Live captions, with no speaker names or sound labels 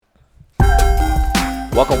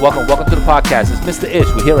Welcome to the podcast. It's Mr. Ish.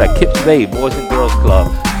 We're here at Kips Bay Boys and Girls Club.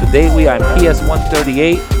 Today we are in PS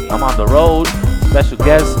 138. I'm on the road. Special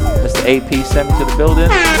guest, Mr. AP sent me to the building.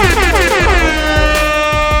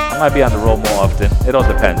 I might be on the road more often. It all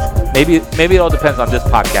depends. Maybe it all depends on this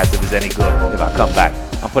podcast if it's any good. If I come back,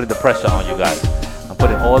 I'm putting the pressure on you guys. I'm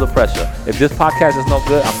putting all the pressure. If this podcast is no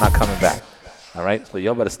good, I'm not coming back. All right? So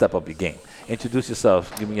y'all better step up your game. Introduce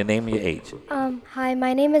yourself. Give me your name and your age. Hi,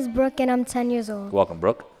 my name is Brooke and I'm 10 years old. Welcome,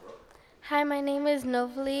 Brooke. Hi, my name is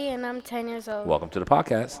Novali and I'm 10 years old. Welcome to the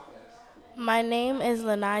podcast. My name is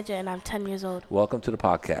Lanija and I'm 10 years old. Welcome to the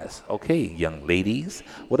podcast. Okay, young ladies,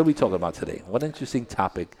 what are we talking about today? What interesting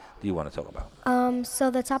topic do you want to talk about? So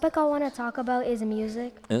the topic I want to talk about is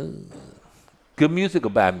music. Good music or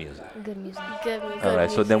bad music? Good music. Good music. All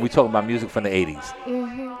right, so then we talk about music from the 80s.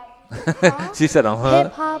 She said,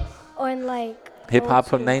 Hip hop or like Hip hop old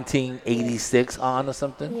from school. 1986 on or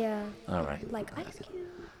something? Yeah. All right. Like Ice Cube.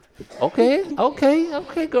 Okay,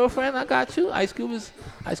 girlfriend, I got you. Ice Cube is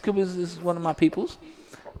one of my peoples.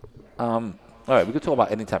 All right, we can talk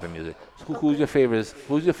about any type of music. Who's your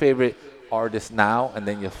favorite artist now, and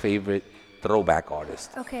then your favorite throwback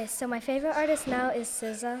artist? Okay, so my favorite artist now is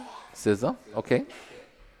SZA. SZA, okay.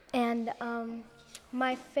 And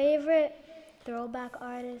my favorite throwback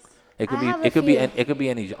artist. It could I be have a it could be few. it could be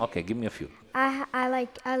any. Okay, give me a few. I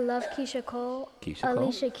love Keisha Cole, Keisha Cole.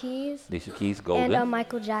 Alicia Keys, Alicia Keys, Golden. and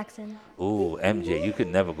Michael Jackson. Ooh, MJ. You could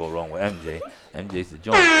never go wrong with MJ. MJ's the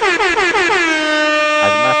joint. As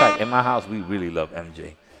a matter of fact, in my house, we really love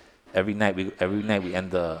MJ. Every night we end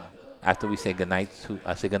the after we say goodnight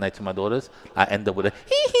I say goodnight to my daughters. I end up with a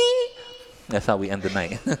hee hee. That's how we end the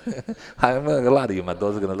night. I'm a lot of you. My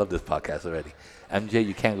daughters are gonna love this podcast already. MJ,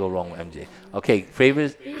 you can't go wrong with MJ. Okay,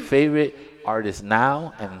 favorite artist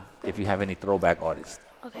now, and if you have any throwback artists.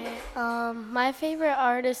 Okay. My favorite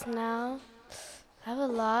artist now, I have a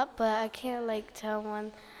lot, but I can't like tell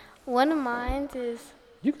one. One of mine is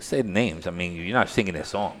You can say the names. I mean, you're not singing their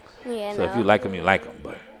song. yeah. So if you like them, you like them.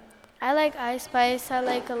 But I like Ice Spice. I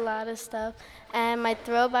like a lot of stuff. And my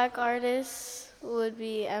throwback artist would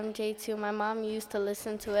be MJ2. My mom used to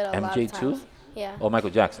listen to it a lot of MJ2? times. Yeah. oh, Michael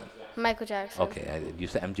Jackson. Michael Jackson. Okay, you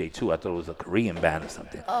said MJ2. I thought it was a Korean band or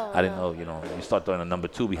something. Oh, I didn't no. know. You start throwing a number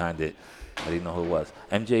 2 behind it. I didn't know who it was.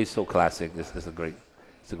 MJ is so classic. It's a great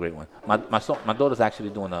one. My daughter's actually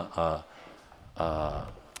doing a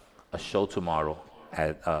show tomorrow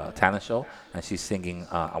at talent show, and she's singing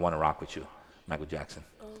 "I Want to Rock with You," Michael Jackson.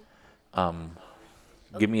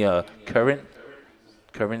 Give me a current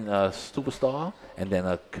superstar, and then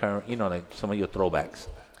a current, like some of your throwbacks.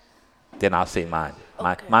 Then I'll say mine.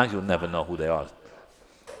 Okay. Mine you'll never know who they are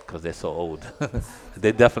because they're so old.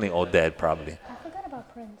 They're definitely all dead, probably. I forgot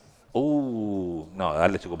about Prince. Ooh, no, I'll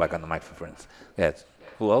let you go back on the mic for Prince. Yes.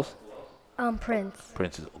 Who else? Prince.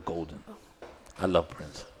 Prince is golden. I love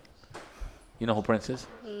Prince. You know who Prince is?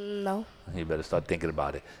 No. You better start thinking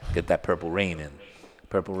about it. Get that Purple Rain in.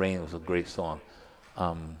 Purple Rain was a great song.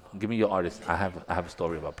 Give me your artist. I have a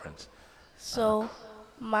story about Prince. So,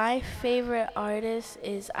 my favorite artist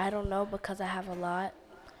is I don't know because I have a lot.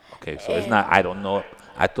 Okay, so it's not I don't know.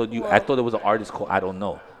 I thought there was an artist called I don't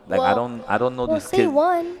know. Like I Well- don't know Well, these say kids.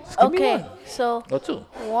 one. Just give me Okay, one. so Or two.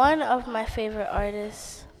 one of my favorite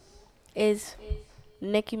artists is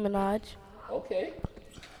Nicki Minaj, Okay.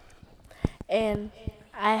 and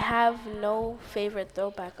I have no favorite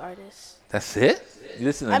throwback artist. That's it? You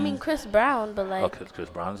listen to I mean Chris Brown, but like Chris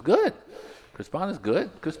Brown's good. Chris Brown is good.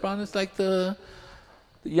 Chris Brown is like the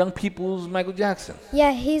young people's Michael Jackson.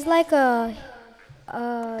 Yeah, he's like a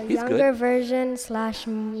He's younger good. version /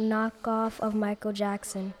 knockoff of Michael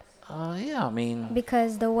Jackson Yeah, I mean,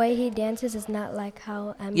 because the way he dances is not like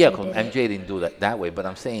how MJ yeah, did because it. MJ didn't do that way. But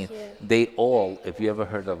I'm saying they all. If you ever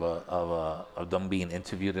heard of them being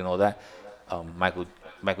interviewed and all that,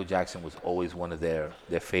 Michael Jackson was always one of their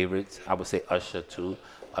favorites. I would say Usher too.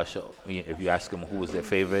 Usher, if you ask him who was their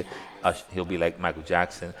favorite, he'll be like Michael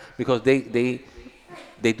Jackson because they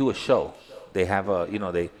do a show. They have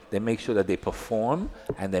they make sure that they perform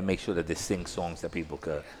and they make sure that they sing songs that people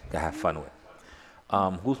could have fun with.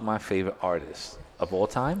 Who's my favorite artist of all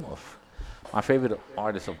time? My favorite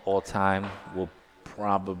artist of all time will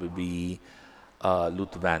probably be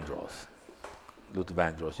Luther Vandross. Luther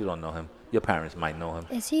Vandross, you don't know him. Your parents might know him.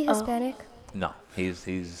 Is he Hispanic? No,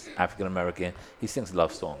 he's African American. He sings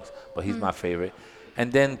love songs, but he's my favorite.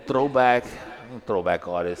 And then throwback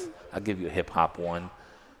artist. I'll give you a hip hop one.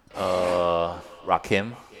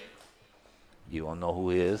 Rakim. You won't know who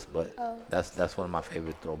he is, but that's one of my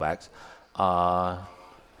favorite throwbacks.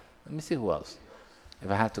 Let me see who else. If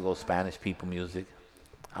I have to go Spanish people music,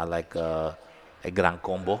 I like El Gran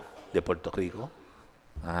Combo de Puerto Rico.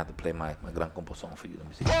 I have to play my Gran Combo song for you. Let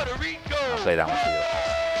me see. I'll play that one for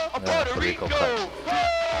you. Puerto Rico cut.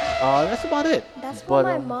 That's about it. That's But what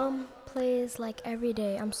my mom plays like every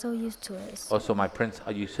day. I'm so used to it. also my Prince.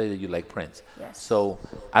 You say that you like Prince. Yes. So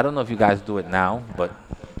I don't know if you guys do it now, but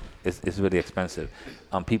it's really expensive.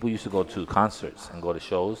 People used to go to concerts and go to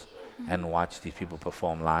shows and watch these people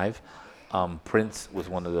perform live. Prince was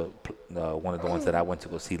one of the ones that I went to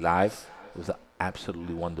go see live. It was an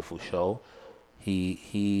absolutely wonderful show.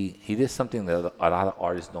 He did something that a lot of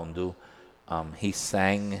artists don't do. He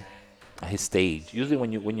sang his stage. Usually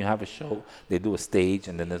when you have a show, they do a stage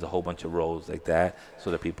and then there's a whole bunch of rows like that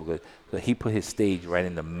so that people could. So he put his stage right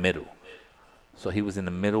in the middle. So he was in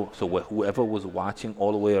the middle. So whoever was watching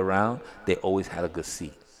all the way around, they always had a good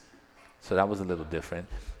seat. So that was a little different.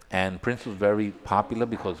 And Prince was very popular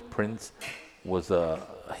because Prince was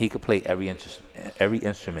he could play every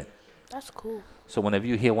instrument. That's cool. So whenever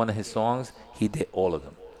you hear one of his songs, he did all of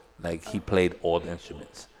them. Like he played all the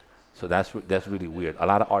instruments. So that's really weird. A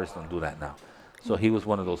lot of artists don't do that now. So he was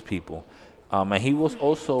one of those people, and he was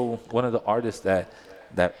also one of the artists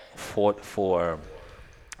that fought for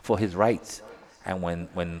his rights. And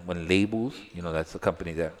when labels, that's the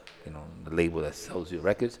company that the label that sells your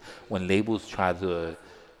records. When labels try to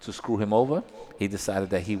screw him over, he decided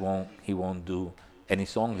that he won't do any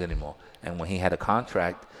songs anymore. And when he had a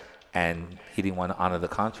contract, and he didn't want to honor the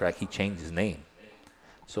contract, he changed his name.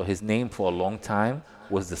 So his name for a long time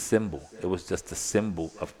was The Symbol. It was just the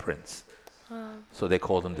symbol of Prince. So they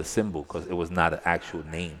called him The Symbol because it was not an actual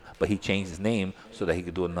name. But he changed his name so that he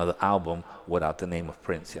could do another album without the name of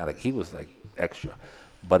Prince. Yeah, like he was like extra.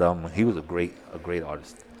 But he was a great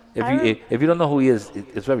artist. If you don't know who he is,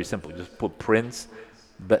 it's very simple. Just put Prince,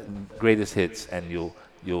 greatest hits, and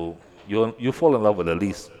you'll fall in love with at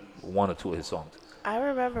least one or two of his songs. I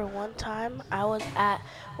remember one time I was at,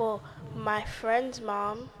 my friend's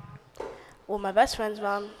mom, my best friend's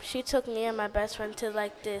mom, she took me and my best friend to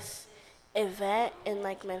like this event in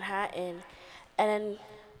like Manhattan. And then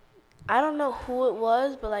I don't know who it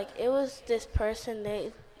was, but like it was this person,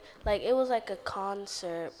 it was like a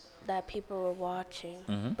concert that people were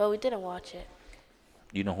watching, but we didn't watch it.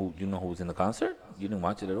 You know who was in the concert? You didn't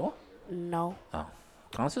watch it at all? No. Oh.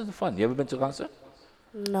 Concerts are fun. You ever been to a concert?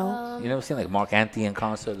 No. You never seen like Mark Anthony in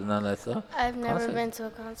concert and none of that stuff? I've never Concert? been to a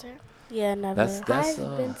concert. Yeah, never. That's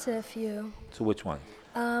I've been to a few. to which one?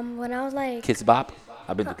 When I was like, Kids Bop?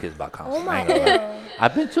 I've been to Kids Bop concert. oh I my ain't gonna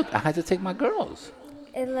lie. god. I had to take my girls.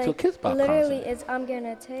 It To a like Kids Bop literally concert. it's I'm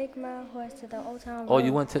gonna take my horse to the old town Oh, road.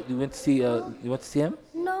 you went to see him?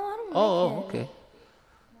 No, I don't Oh, like it. okay.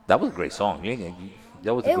 That was a great song.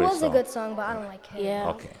 That was a It great was song. a good song, but I don't like it. Yeah.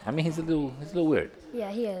 Okay. I mean, he's a little weird.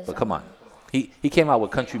 Yeah, he is. But come on. He came out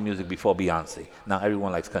with country music before Beyonce. Now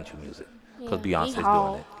everyone likes country music because Beyonce's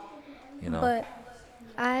doing it. But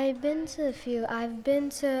I've been to a few. I've been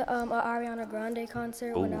to a Ariana Grande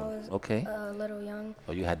concert when I Ooh, was okay. a little young.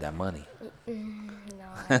 Oh, you had that money. No,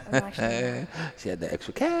 I'm actually not. She had the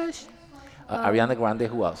extra cash. Ariana Grande,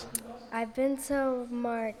 who else? I've been to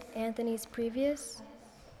Mark Anthony's previous.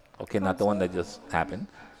 Okay, not the one that just happened.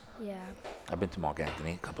 Yeah. I've been to Mark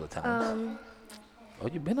Anthony a couple of times. Oh,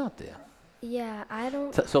 you've been out there. Yeah, I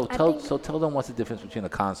don't. So I tell think, tell them what's the difference between a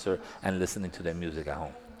concert and listening to their music at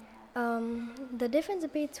home. The difference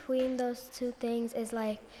between those two things is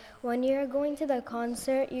like when you're going to the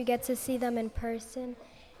concert, you get to see them in person,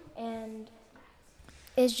 and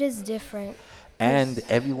it's just different. And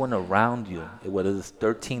everyone around you, whether it's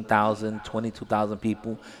 13,000, 22,000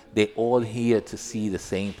 people, they all here to see the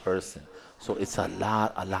same person. So it's a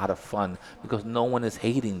lot of fun because no one is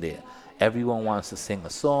hating there. Everyone wants to sing a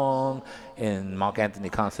song. In Mark Anthony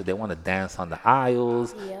concert, they want to dance on the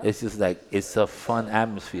aisles. Yep. It's just like, it's a fun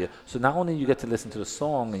atmosphere. So not only you get to listen to the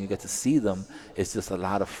song and you get to see them, it's just a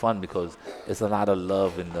lot of fun because it's a lot of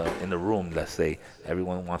love in the room, let's say.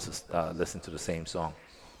 Everyone wants to listen to the same song.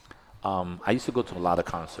 I used to go to a lot of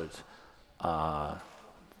concerts,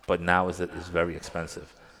 but now it's very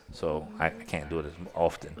expensive, so I can't do it as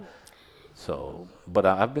often. So, but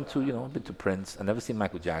I've been to Prince. I never seen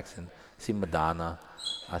Michael Jackson. Seen Madonna.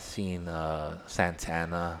 I've seen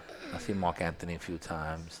Santana. I've seen Mark Anthony a few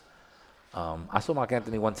times. I saw Mark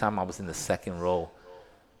Anthony one time. I was in the second row,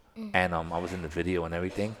 and I was in the video and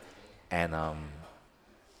everything, and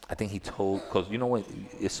I think he told, because when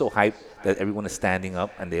it's so hyped that everyone is standing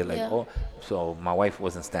up and they're like, Yeah. oh, so my wife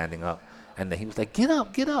wasn't standing up. And then he was like, get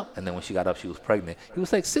up, get up. And then when she got up, she was pregnant. He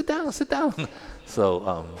was like, sit down, sit down.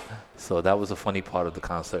 So that was a funny part of the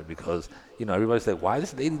concert because, you know, everybody's like, why is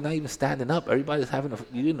this lady not even standing up? Everybody's having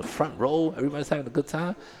you're in the front row. Everybody's having a good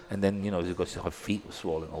time. And then, you know, because her feet were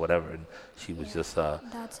swollen or whatever. And she was just,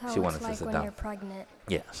 That's how she wanted it's to like sit when down. you're pregnant.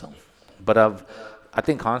 Yeah, so, but I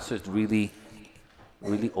think concerts really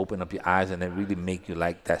open up your eyes and they really make you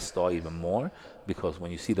like that star even more because when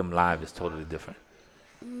you see them live, it's totally different.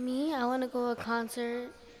 Me, I want to go to a concert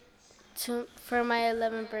for my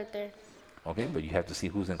 11th birthday. Okay, but you have to see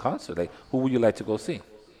who's in concert. Like, who would you like to go see?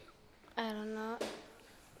 I don't know.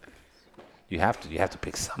 You have to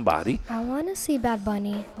pick somebody. I want to see Bad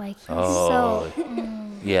Bunny. Like, he's Oh, so.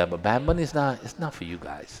 yeah, but Bad Bunny's it's not for you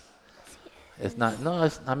guys. It's not. No,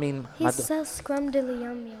 I mean, He's so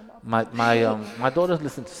scrumdiddly-yum-yum. my daughters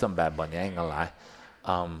listen to some Bad Bunny. I ain't gonna lie,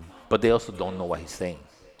 but they also don't know what he's saying.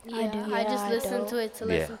 Yeah, do. I just Yeah, I listen don't. to it to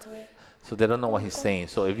Yeah. listen to it. So they don't know what he's saying.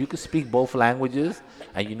 So if you could speak both languages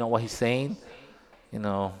and you know what he's saying, you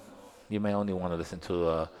know, you may only want to listen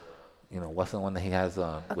to, you know, what's the one that he has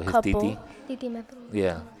with his couple. titi? Titi me preguntó.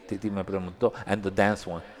 Yeah, Titi me preguntó, and the dance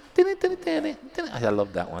one. I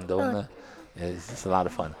love that one though. Yeah, it's just a lot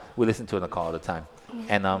of fun. We listen to it in the car all the time.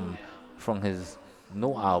 And from his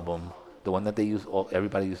new album, the one that they use,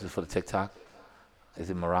 everybody uses for the TikTok, is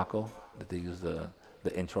in Morocco that they use the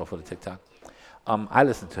intro for the TikTok. I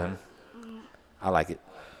listen to him. I like it,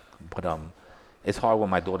 but it's hard when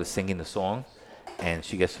my daughter's singing the song, and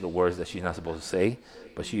she gets to the words that she's not supposed to say,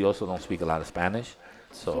 but she also don't speak a lot of Spanish.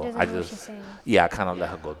 So doesn't I know what she's just, saying. yeah, I kind of let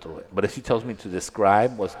her go through it. But if she tells me to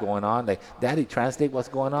describe what's going on, like, Daddy, translate what's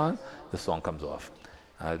going on, the song comes off.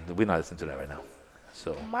 We're not listening to that right now.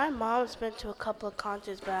 So My mom's been to a couple of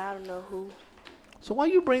concerts, but I don't know who. so why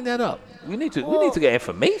you bring that up? We need to get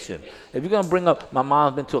information. If you're gonna bring up my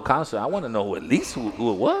mom's been to a concert, I want to know at least who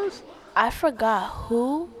it was. I forgot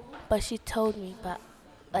who, but she told me, but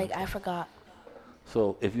like I forgot.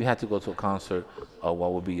 So if you had to go to a concert,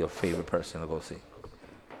 what would be your favorite person to go see?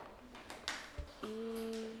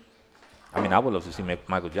 I mean, I would love to see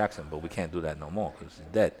Michael Jackson, but we can't do that no more because he's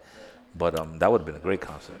dead. But that would have been a great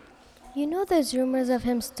concert. You know, there's rumors of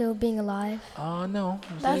him still being alive. Oh no,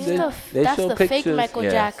 That's They- the they that's show the fake pictures. Michael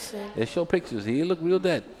Yeah. Jackson. They show pictures. He looked real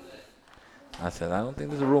dead. I said, I don't think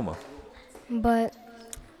there's a rumor. But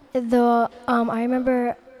I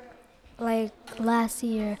remember, like last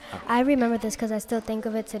year, I remember this because I still think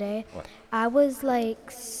of it today. What? I was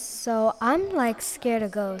like, I'm like scared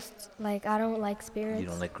of ghosts. Like I don't like spirits. You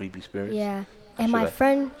don't like creepy spirits? Yeah. Should And my I-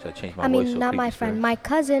 friend, Should I change my I voice mean, to not creepy my friend, spirit? my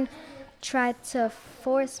cousin tried to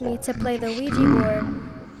force me to play the Ouija board.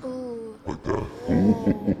 Ooh.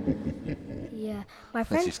 Yeah. My She's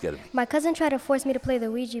friend, scared of me. my cousin tried to force me to play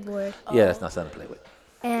the Ouija board. Yeah, that's not something to play with.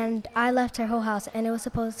 And I left her whole house, and it was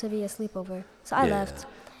supposed to be a sleepover. So I Yeah. left.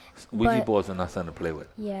 Ouija But- boards are not something to play with.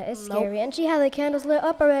 Yeah, it's Nope. scary. And she had the candles lit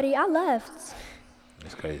up already. I left.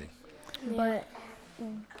 It's crazy. But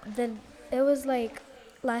it was like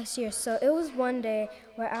last year. So it was one day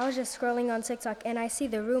where I was just scrolling on TikTok and I see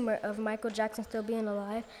the rumor of Michael Jackson still being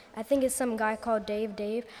alive. I think it's some guy called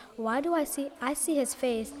Dave. Why do I see his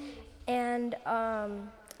face and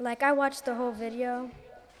like I watched the whole video.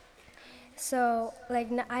 So like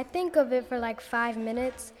I think of it for like 5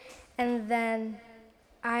 minutes and then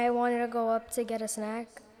I wanted to go up to get a snack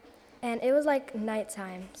and it was like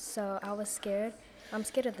nighttime. So I was scared. I'm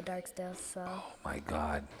scared of the dark still, so. Oh my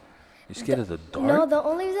God. You're scared of the dark? No, the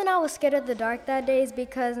only reason I was scared of the dark that day is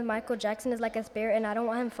because Michael Jackson is like a spirit and I don't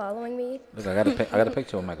want him following me. Look, I got a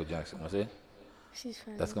picture of Michael Jackson. Want to see it? She's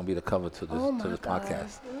funny. That's gonna be the cover to this Oh my God.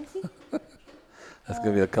 podcast. That's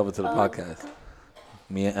gonna be the cover to the podcast.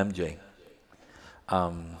 Me and MJ.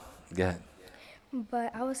 Go ahead.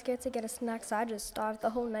 But I was scared to get a snack, so I just starved the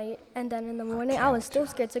whole night. And then in the morning, I was still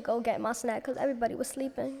scared to go get my snack because everybody was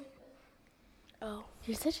sleeping. Oh,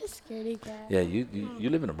 You're such a scaredy cat. Yeah, you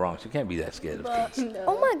live in the Bronx. You can't be that scared of things.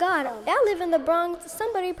 Oh my God, I live in the Bronx.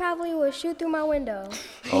 Somebody probably would shoot through my window.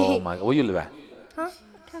 Oh my God. Where you live at? Huh?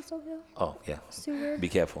 Castleville? Oh yeah. Seward? Be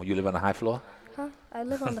careful. You live on the high floor? Huh? I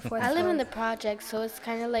live on the fourth I live floor. in the project, so it's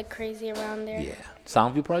kind of like crazy around there. Yeah.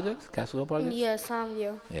 Soundview Projects? Castle Hill Projects? Yeah,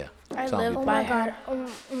 Soundview. Yeah. I Soundview live Oh by my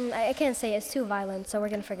Projects. God. I can't say it's too violent, so we're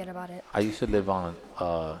going to forget about it. I used to live on,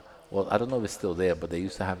 well, I don't know if it's still there, but they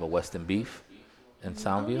used to have a Western Beef in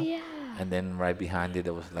Soundview. yeah. And then right behind it,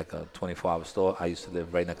 there was like a 24-hour store. I used to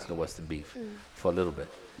live right next to the Western Beef for a little bit.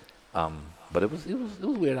 But it was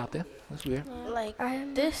weird out there. It was weird. like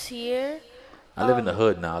I'm- this year. I live in the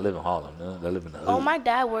hood now. I live in Harlem. I live in the hood. Oh, my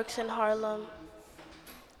dad works in Harlem.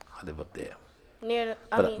 I live up there. Near,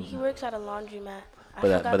 But, he works at a laundromat. I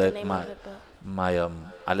But forgot the name of it, but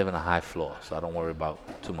I live in a high floor, so I don't worry about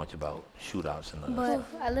too much about shootouts and But Oof,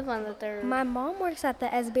 I live on the third. my mom works at the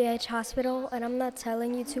SBH hospital, and I'm not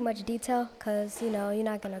telling you too much detail because, you're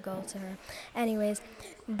not going to go to her. Anyways,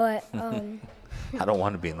 but I don't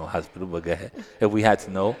want to be in no hospital, but go ahead. If we had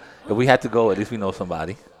to know, if we had to go, at least we know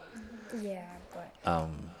somebody. yeah, but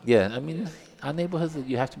Yeah, I mean, our neighborhoods,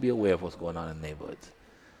 you have to be aware of what's going on in neighborhoods.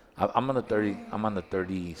 I'm on the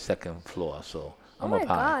 32nd floor, so oh I'm my up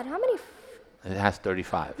high. God, how many It has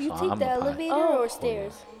 35, You so take I'm the up high. elevator or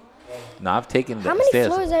stairs? No, I've taken how the many stairs.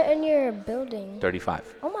 floors are in your building?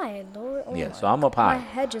 35. Oh my Lord! Oh Yeah, my so I'm up My high.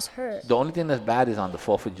 head just hurt. The only thing that's bad is on the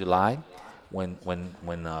 4th of July, when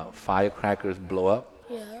firecrackers blow up,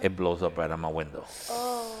 it blows up right on my window.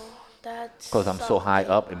 oh, that's Because I'm so high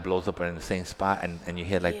up, it blows up in the same spot, and you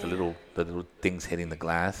hear like the Yeah. little things hitting the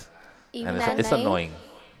glass, Even and at it's night? annoying.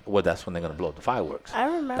 Well, that's when they're gonna blow up the fireworks. I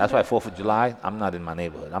remember. That's why 4th of July, I'm not in my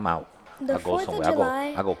neighborhood. I'm out. The I go 4th of somewhere.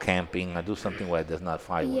 July- I go camping. I do something where there's not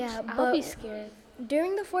fireworks. Yeah, I'll be but scared.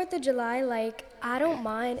 during the 4th of July, like, I don't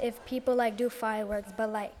mind if people, like, do fireworks, but,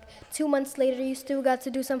 like, 2 months later, you still got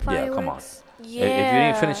to do some Yeah, fireworks? come on. Yeah. If you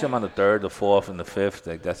didn't finish them on the 3rd, the 4th, and the 5th,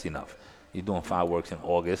 like that's enough. You're doing fireworks in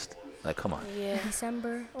August. Like, come on. Yeah.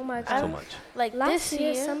 December. Oh, my Too God. much. Like Last this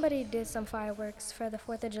year, year. somebody did some fireworks for the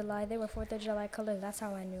 4th of July. They were 4th of July colors. That's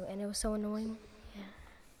how I knew. And it was so annoying.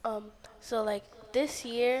 So like this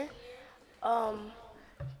year,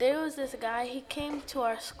 there was this guy. He came to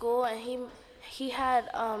our school and he had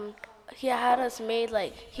us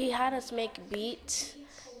make beats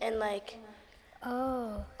and like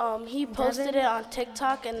Oh. he posted it on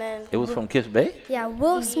TikTok and then It was from Kiss Bay? Yeah,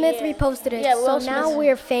 Will Smith Yeah. reposted it. Yeah, so Will now Smith.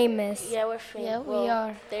 we're famous. yeah we're famous. Yeah, we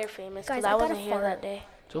are. They're famous Guys, because I I gotta wasn't here fart. that day.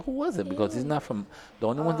 So who was it? Because he's not from the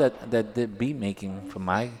only ones that did beat making from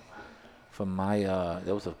my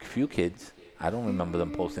there was a few kids. I don't remember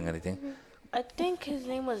them posting anything. I think his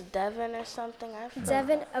name was Devin or something. I forgot.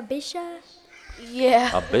 Devin Abisha? Yeah.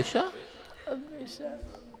 Abisha?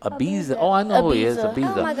 Abiza. Oh, I know who he is. Abiza.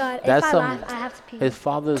 Abiza. Oh my God, That's if I laugh, I have to pee. his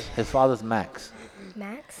father's Max.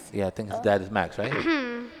 Max? Yeah, I think his dad is Max, right?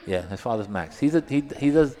 Yeah, his father's Max. He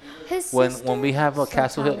does His when we have a sister's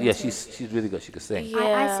Castle so Hill. Yeah, talented. she's really good. She can sing. Yeah.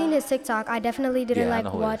 I seen his TikTok. I definitely didn't Yeah, I know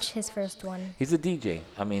who it watch is. his first one. He's a DJ.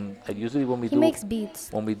 I mean, usually when we He do makes beats,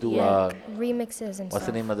 Yeah. remixes and what's stuff.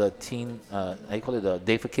 the name of the teen? How you call it? The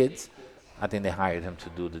Day for Kids. I think they hired him to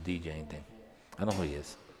do the DJing thing. I know who he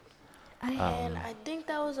is. And I think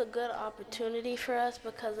that was a good opportunity for us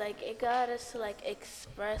because like it got us to like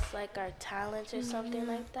express like our talents or something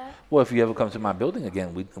like that. Well, if you ever come to my building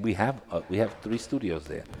again, we have 3 studios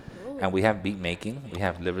there, and we have beat making, we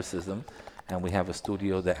have lyricism, and we have a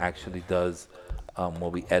studio that actually does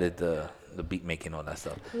where we edit the beat making, all that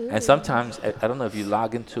stuff. And sometimes I don't know if you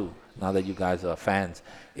log into, now that you guys are fans,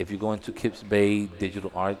 if you go into Kips Bay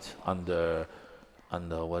Digital Arts under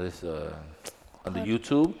what is under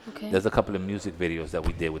YouTube, Okay. there's a couple of music videos that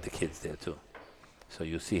we did with the kids there too. So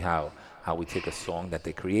you see how we take a song that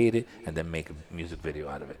they created and then make a music video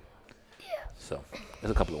out of it. Yeah. So there's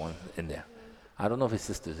a couple of ones in there. I don't know if his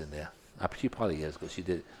sister's in there. She probably is because she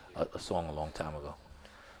did a song a long time ago.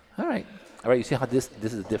 All right. You see how this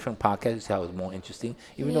is a different podcast. You see how it's more interesting,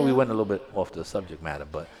 even though we went a little bit off the subject matter.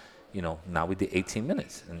 But now we did 18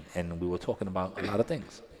 minutes and we were talking about a lot of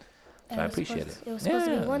things. So I appreciate it. It was supposed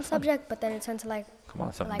to Yeah, be one it's funny. subject, but then it turned to like Come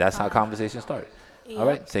on, like that's how 5. conversation started. All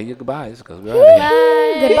right, say your goodbyes because we're out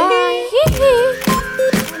of here. Goodbye.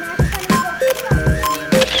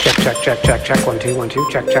 Check. 1 2 1 2.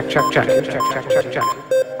 Check.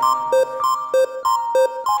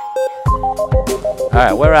 All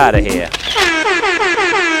right, we're out of here.